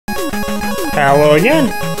Hello again,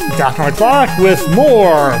 Dr. McClock with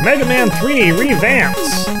more Mega Man 3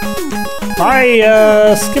 Revamps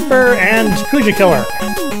by Skipper and Kuja Killer.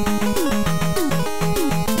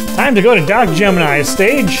 Time to go to Doc Gemini's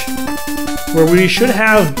stage, where we should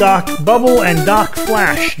have Doc Bubble and Doc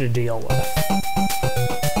Flash to deal with.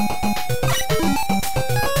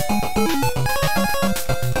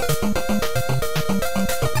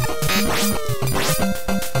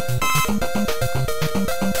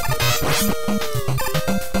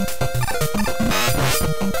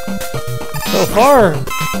 So far,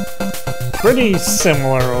 pretty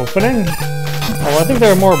similar opening. Well, I think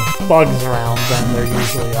there are more bugs around than there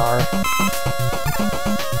usually are.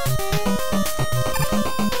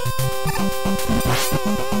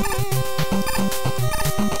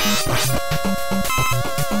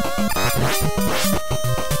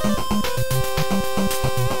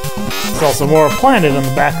 There's also more planet in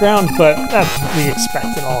the background, but that's we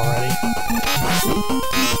expected already.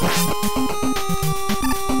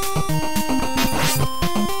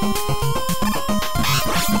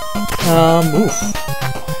 Oof.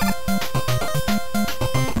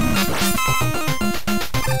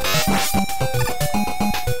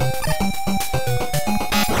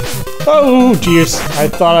 Oh, jeez. I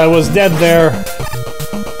thought I was dead there.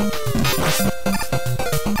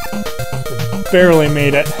 Barely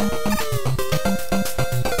made it.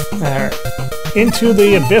 Alright. Into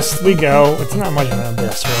the abyss we go. It's not much of an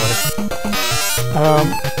abyss, really.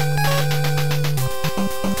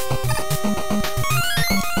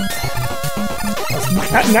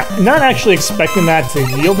 Not actually expecting that to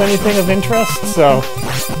yield anything of interest, so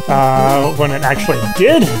when it actually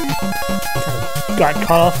did, kind of got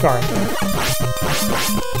caught off guard there.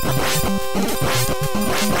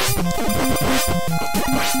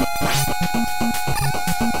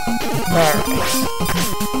 Alright.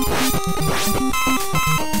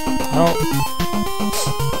 Well,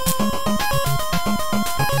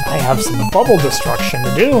 I have some bubble destruction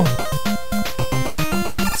to do.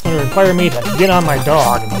 It's going to require me to get on my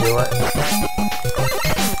dog and do it.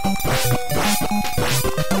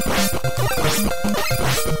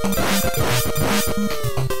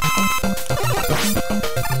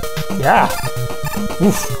 Yeah.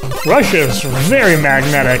 Oof. Rush is very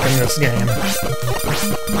magnetic in this game.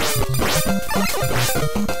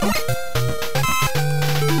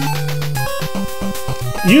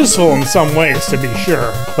 Useful in some ways, to be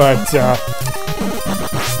sure, but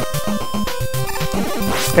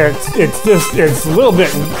it's a little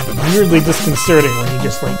bit weirdly disconcerting when he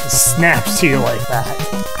just like snaps to you like that.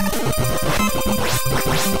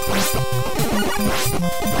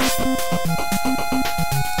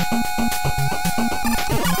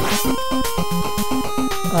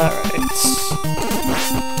 Alright.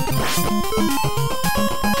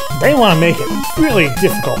 They want to make it really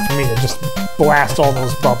difficult for me to just blast all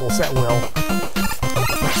those bubbles at will.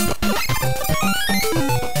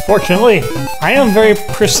 Fortunately, I am very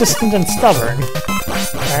persistent and stubborn,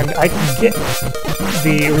 and I can get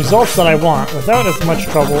the results that I want without as much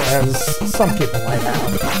trouble as some people might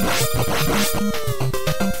have.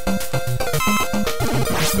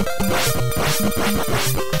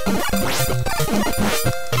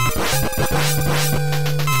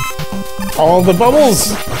 All the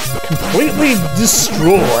bubbles completely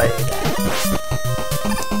destroyed.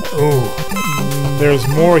 Ooh, there's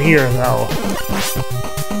more here though.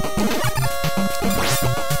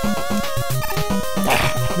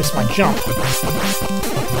 Ah, missed my jump.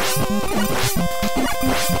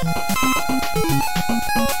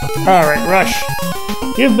 Alright, Rush.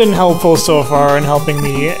 You've been helpful so far in helping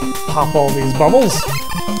me pop all these bubbles.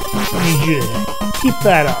 I need you to keep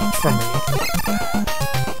that up for me.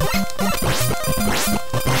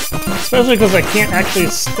 Especially because I can't actually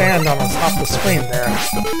stand on the top of the screen there.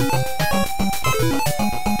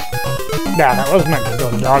 Yeah, that was meant to go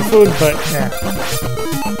to dog food, but yeah.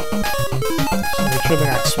 So make sure the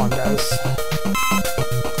next one does.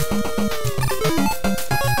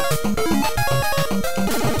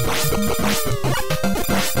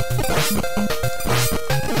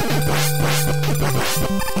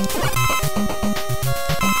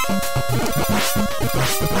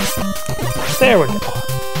 There we go.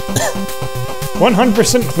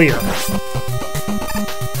 100% clear.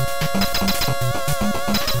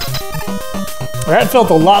 That felt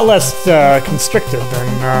a lot less constrictive than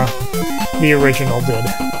the original did.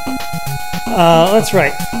 That's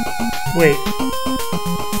right. Wait.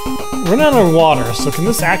 We're not underwater, so can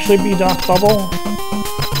this actually be Doc Bubble?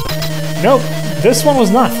 Nope. This one was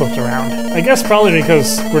not flipped around. I guess probably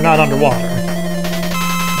because we're not underwater.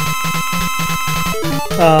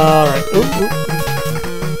 Alright.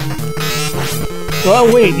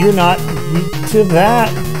 Well, wait, you're not weak to that.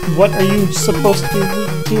 What are you supposed to be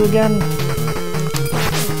weak to again?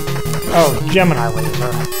 Oh, Gemini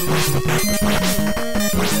laser.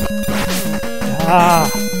 Ah.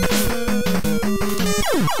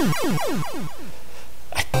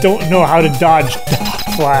 I don't know how to dodge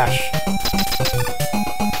Flash.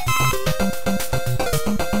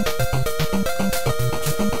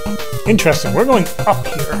 Interesting, we're going up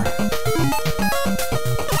here.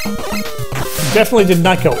 Definitely did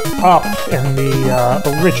not go up in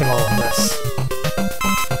the original of this.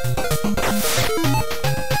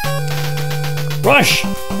 Rush!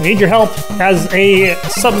 I need your help as a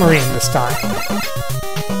submarine this time.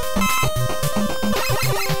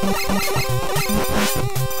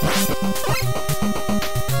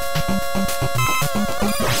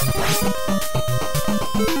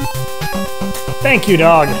 Thank you,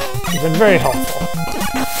 dog. You've been very helpful.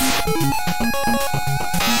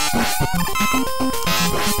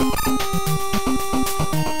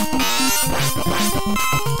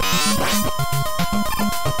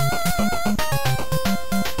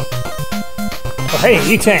 Oh, hey,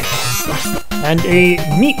 E-Tank. And a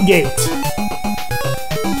meat gate.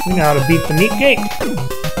 We know how to beat the meat gate.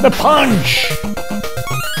 The punch!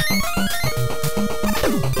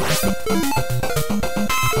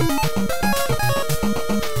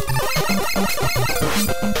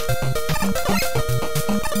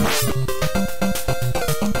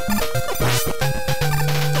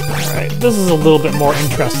 This is a little bit more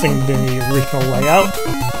interesting than the original layout.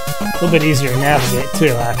 A little bit easier to navigate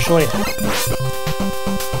too, actually.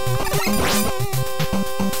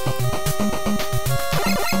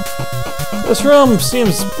 This room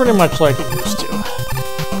seems pretty much like it used to.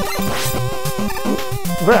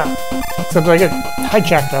 Yeah, except I get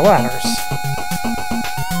hijacked by ladders.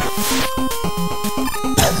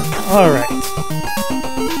 Alright.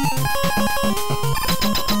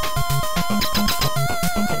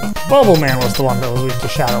 Bubble Man was the one that was weak to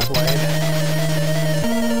Shadow Blade.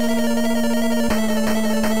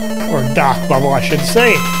 Or Doc Bubble, I should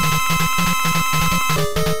say.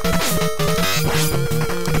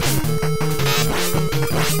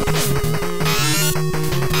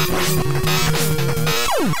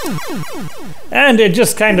 And it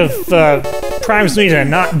just kind of primes me to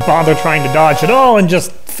not bother trying to dodge at all and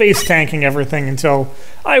just face tanking everything until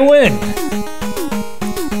I win.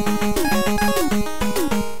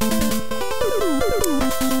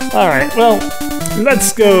 Alright, well,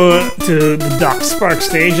 let's go to the Doc Spark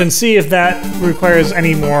stage and see if that requires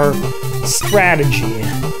any more strategy.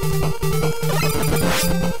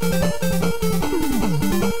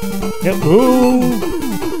 Yep, ooh.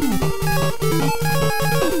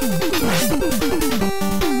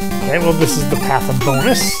 Okay, well, this is the path of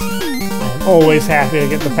bonus. I'm always happy to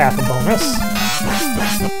get the path of bonus.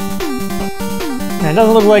 And it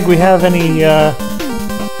doesn't look like we have any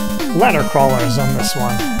ladder crawlers on this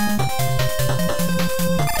one.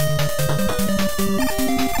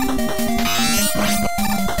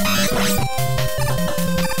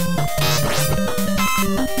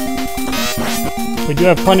 We do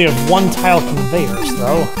have plenty of one-tile conveyors,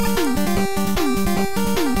 though.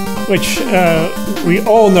 Which, we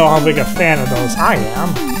all know how big a fan of those I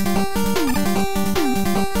am.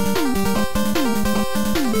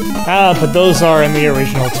 Ah, but those are in the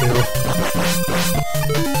original, too.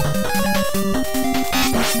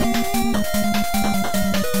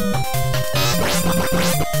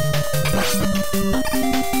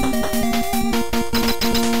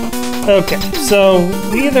 Okay, so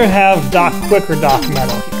we either have Doc Quick or Doc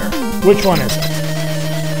Metal here. Which one is it?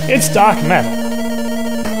 It's Doc Metal.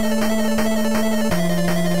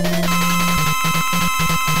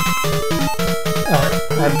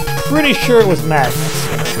 I'm pretty sure it was Magnus.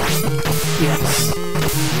 Yes.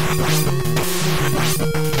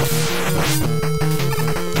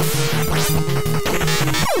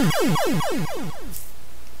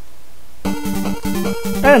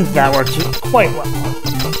 And that works quite well.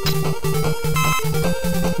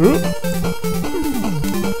 Ooh.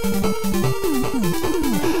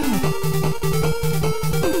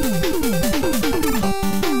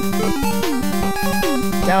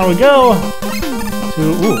 Down we go to,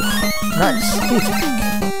 ooh, nice.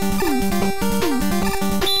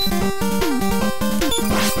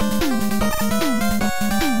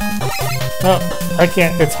 Oh, I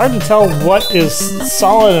can't, it's hard to tell what is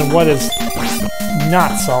solid and what is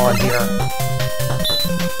not solid here.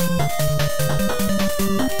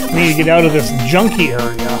 Need to get out of this junky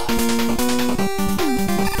area.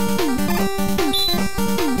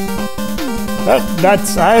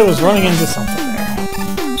 I was running into something there.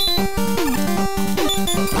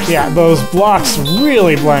 Yeah, those blocks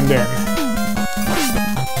really blend in.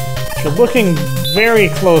 If you're looking very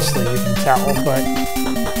closely, you can tell, but...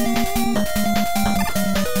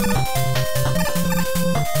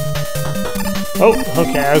 Oh,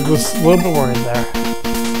 okay, I was a little bit worried there.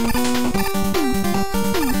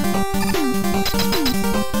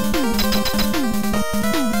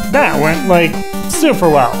 That went, like, super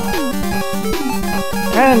well.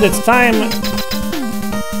 And it's time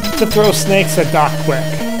to throw snakes at Doc Quick.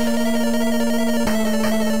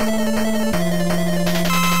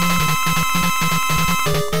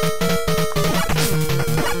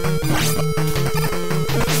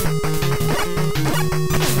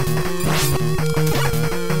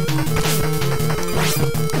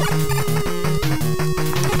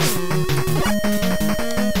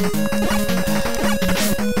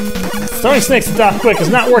 Throwing snakes at Doc Quick is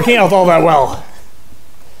not working out all that well.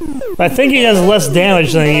 I think he has less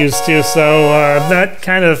damage than he used to, so that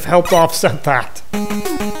kind of helped offset that.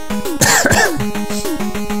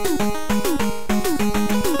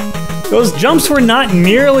 Those jumps were not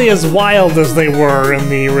nearly as wild as they were in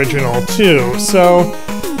the original, too, so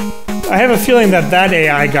I have a feeling that that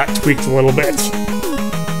AI got tweaked a little bit.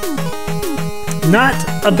 Not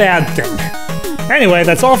a bad thing. Anyway,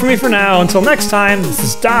 that's all for me for now. Until next time, this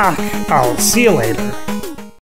is Doc. I'll see you later.